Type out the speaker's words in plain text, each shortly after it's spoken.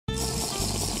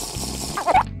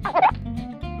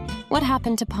What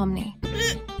happened to Pomni?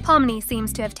 Pomni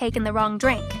seems to have taken the wrong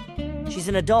drink. She's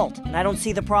an adult, and I don't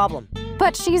see the problem.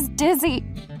 But she's dizzy.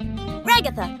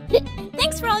 Ragatha,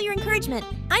 thanks for all your encouragement.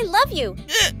 I love you.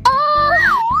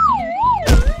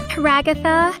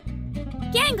 Ragatha?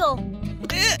 Gangle!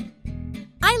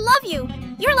 I love you.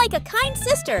 You're like a kind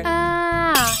sister.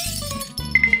 Ah.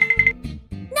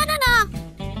 Na-na-na!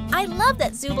 I love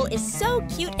that Zooble is so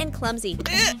cute and clumsy,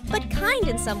 but kind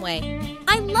in some way.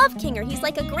 I love Kinger. He's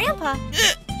like a grandpa.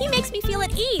 He makes me feel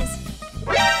at ease.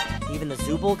 Even the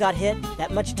Zooble got hit?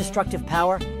 That much destructive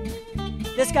power?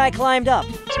 This guy climbed up.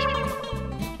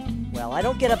 Well, I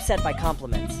don't get upset by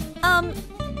compliments.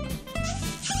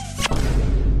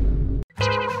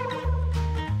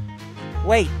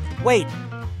 Wait.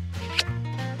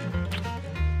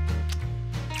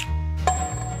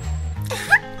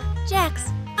 Jax,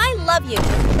 I love you.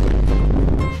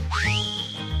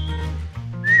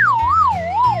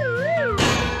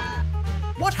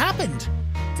 What happened?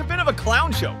 It's a bit of a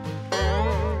clown show.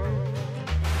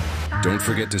 Don't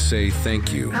forget to say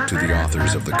thank you to the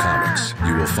authors of the comics.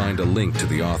 You will find a link to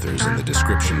the authors in the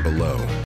description below.